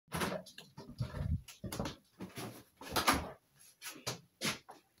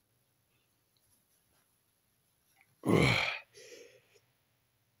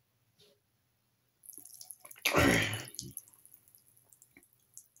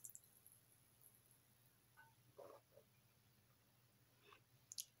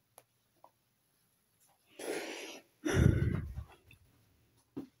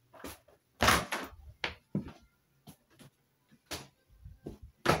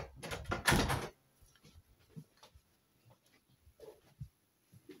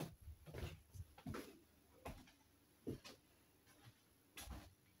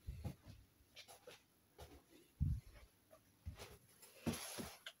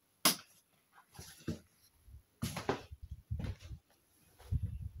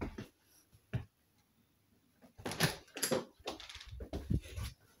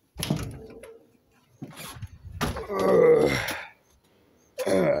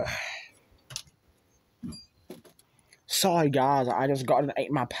Sorry guys, I just got and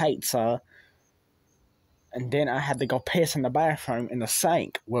ate my pizza. And then I had to go piss in the bathroom in the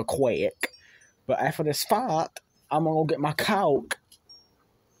sink real quick. But after this fight, I'm gonna go get my Coke.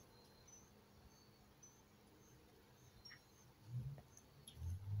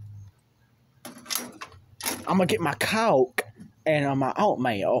 I'm gonna get my Coke and my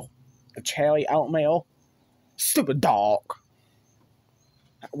oatmeal. A cherry oatmeal. Stupid dog.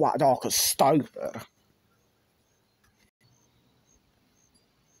 That white dog is stupid.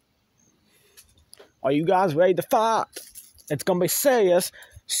 Are you guys ready to fight? It's gonna be serious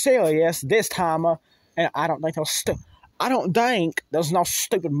this time, and I don't think there's no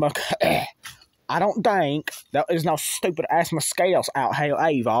stupid I don't think there is no stupid ass mosquitoes out here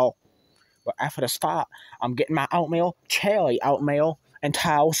either. But after this fight, I'm getting my oatmeal, cherry oatmeal, and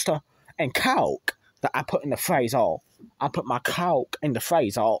toast, and Coke that I put in the freezer. I put my Coke in the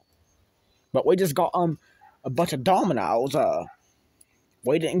freezer. But we just got a bunch of Dominoes.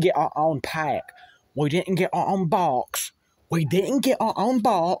 We didn't get our own pack. We didn't get our own box. We didn't get our own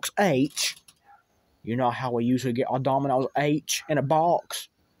box, H. You know how we usually get our Dominoes H in a box?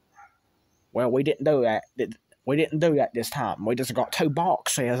 Well, we didn't do that. We didn't do that this time. We just got 2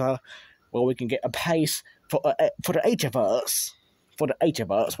 boxes where we can get a piece for the each of us. For the each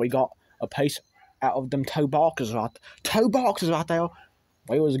of us, we got a piece out of them 2 boxes right. 2 boxes right there.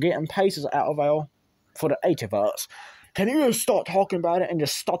 We was getting pieces out of there for the each of us. Can you just start talking about it and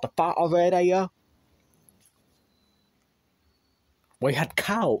just start the fight already? We had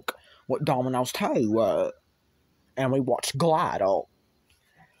Coke with Domino's too, and we watched Glider.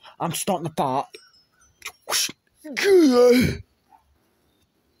 I'm starting the fight.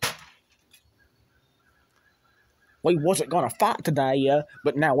 We wasn't gonna fight today,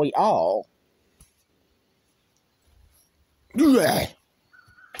 but now we are.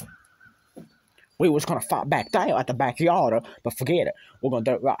 We was gonna fight back there at the backyard, but forget it. We're gonna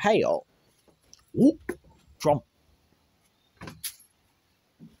do it right here. Whoop. Trump.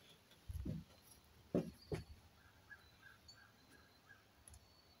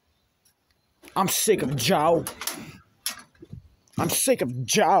 I'm sick of Joe. I'm sick of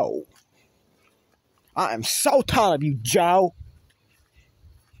Joe. I am so tired of you, Joe.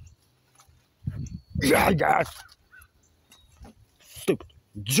 Yeah. Stupid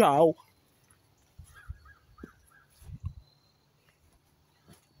Joe.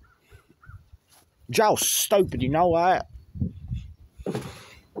 Joe's stupid, you know that?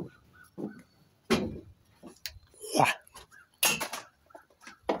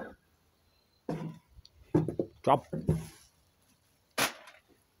 Drop.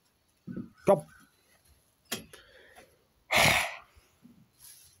 Drop.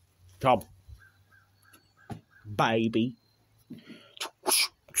 Drop. Baby.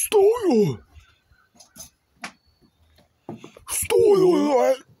 Style.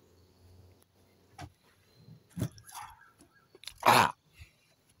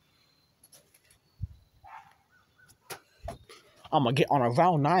 I'm gonna get on a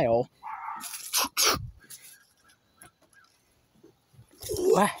round now.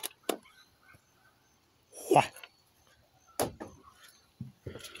 What?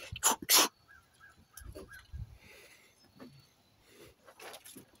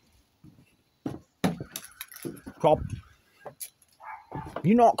 Drop.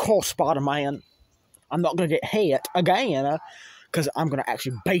 You're not cool, Spider-Man. I'm not gonna get hit again, because I'm gonna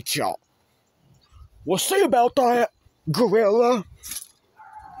actually beat y'all. We'll see about that, Gorilla.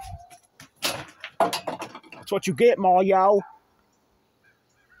 That's what you get, Mario.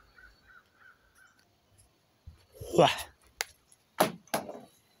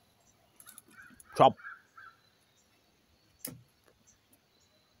 Drop.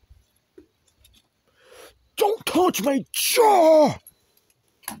 Don't touch me, jaw!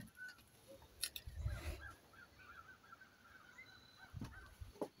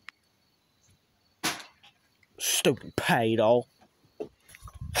 Stupid pedo.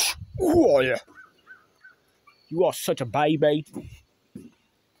 Who are you? You are such a baby.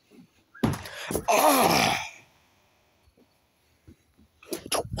 Ah!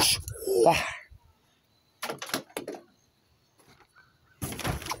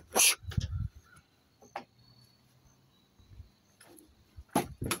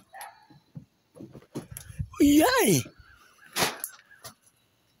 Yay!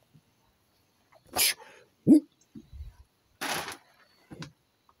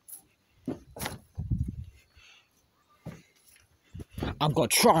 I'm gonna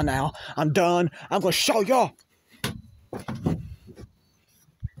try now. I'm done. I'm gonna show y'all.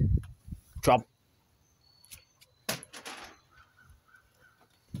 Drop.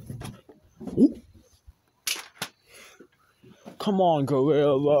 Ooh. Come on,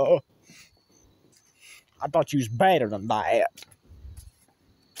 gorilla. I thought you was better than that.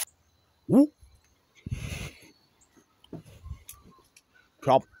 Ooh.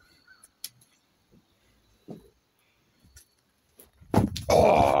 Drop.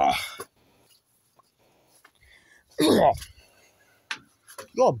 Oh.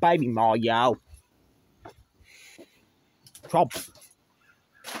 You're a baby Mario. Drop.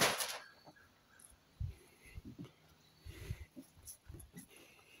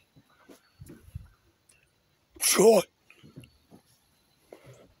 Sure.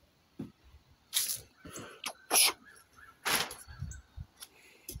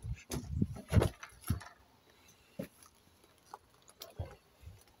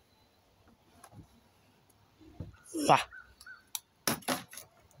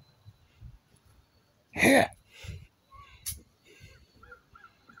 Here.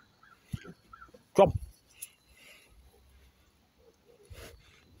 Drop.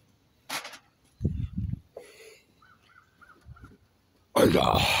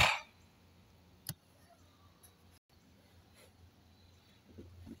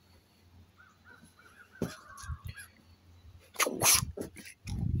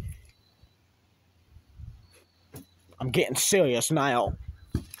 I'm getting serious now.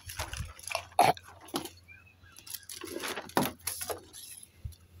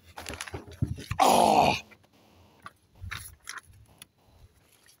 Oh.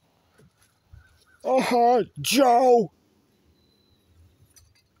 Joe.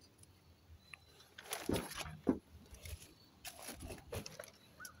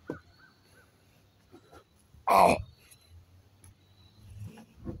 Oh.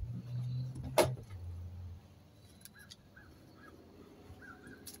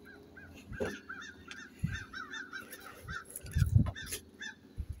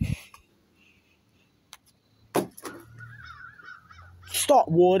 Stop,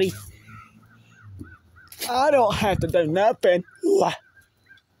 Woody. I don't have to do nothing. That's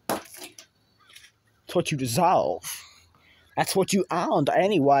what you deserve. That's what you earned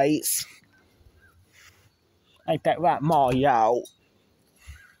anyways. Ain't that right, Mario?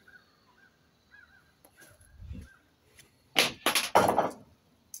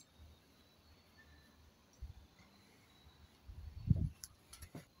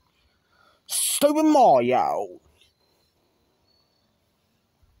 Stupid Mario.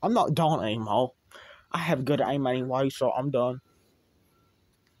 I'm not done anymore. I have good aim anyway, so I'm done.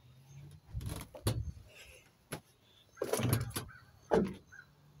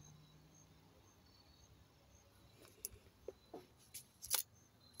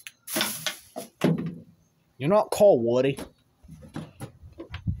 You're not cold, Woody.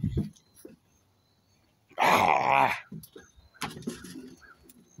 Ah.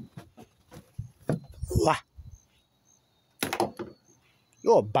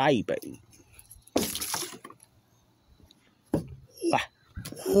 You're a baby.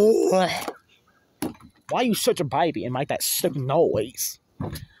 Why are you such a baby and make that stupid noise?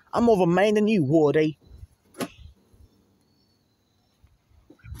 I'm more of a man than you, Woody.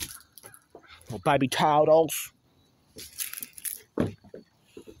 Well, baby turtles.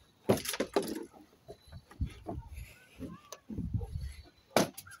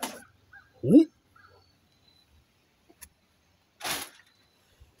 Ooh.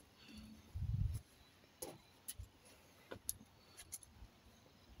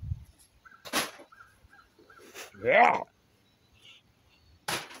 Yeah.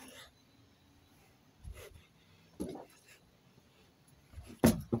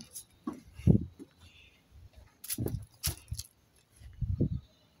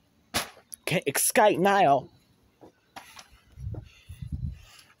 Can't escape now.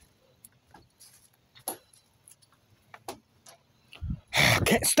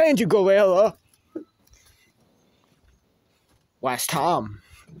 Can't stand you, gorilla. Last time.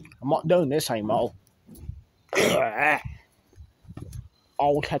 I'm not doing this anymore.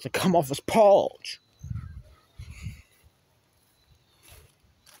 All had to come off his porch.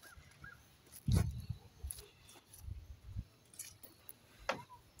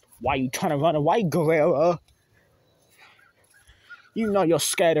 Why you trying to run away, gorilla? You know you're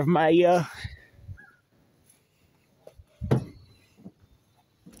scared of me.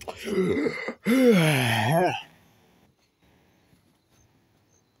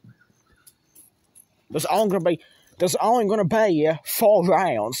 There's only gonna be 4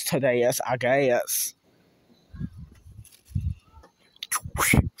 rounds to this, I guess.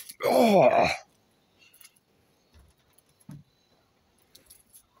 Oh.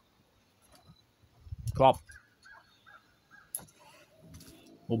 Drop.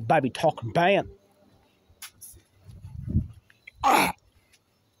 Little baby talking band. Ah!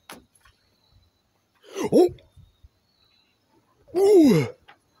 Oh! Ooh!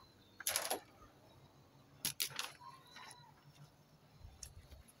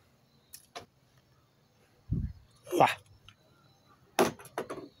 Ah!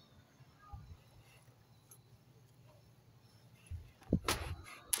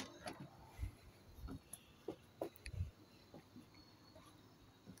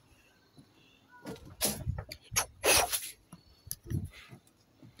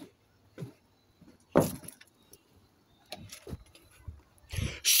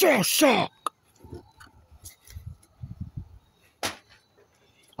 Shell shock!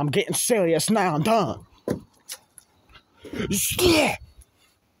 I'm getting serious now. I'm done. Yeah.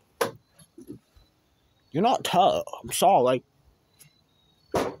 You're not tough. I'm sorry.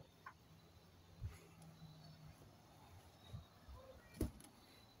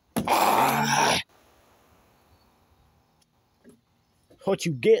 Ah. What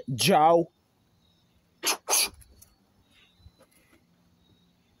you get, Joe?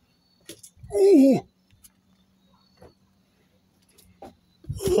 Ooh.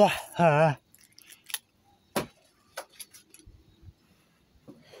 Ah.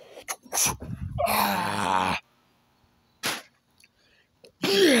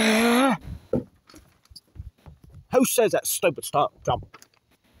 Yeah. Who says that stupid stuff? Jump.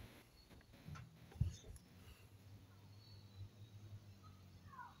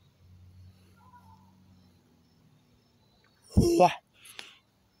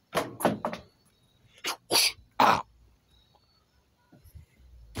 Ah.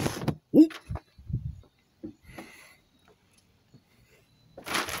 Ooh.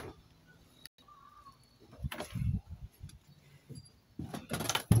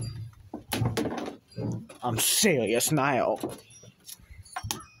 I'm serious now.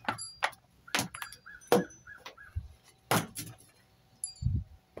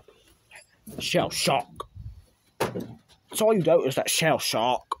 Shell shock. That's all you do is that shell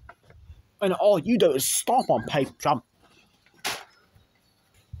shock. And all you do is stomp on paper. Jump.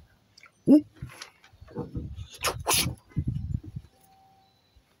 Ooh.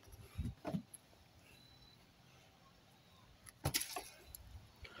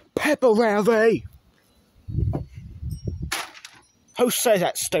 Pepperoni! Who says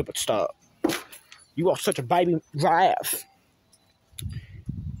that stupid stuff? You are such a baby giraffe.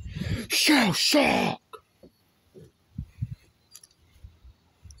 Shell shock!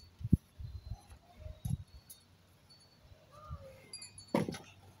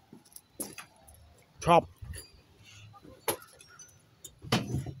 Drop.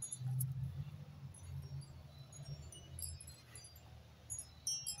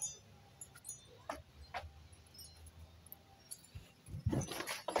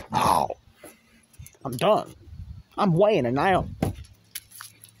 Oh. I'm done. I'm weighing it now.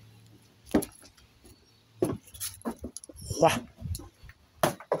 What?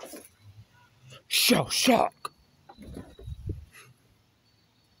 Shell shock.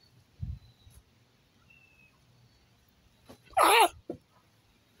 Ah!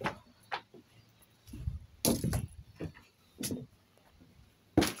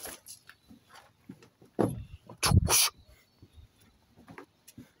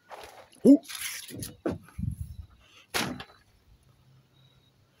 Ooh.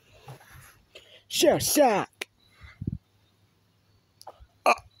 Shell shock.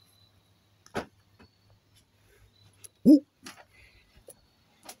 Ooh.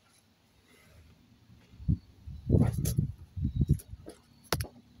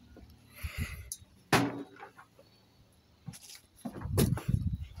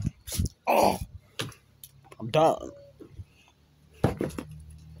 Oh. I'm done.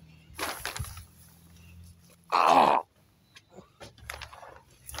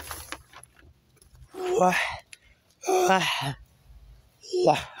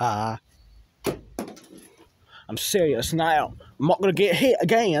 Ah. I'm serious now. I'm not gonna get hit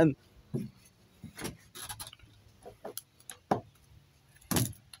again.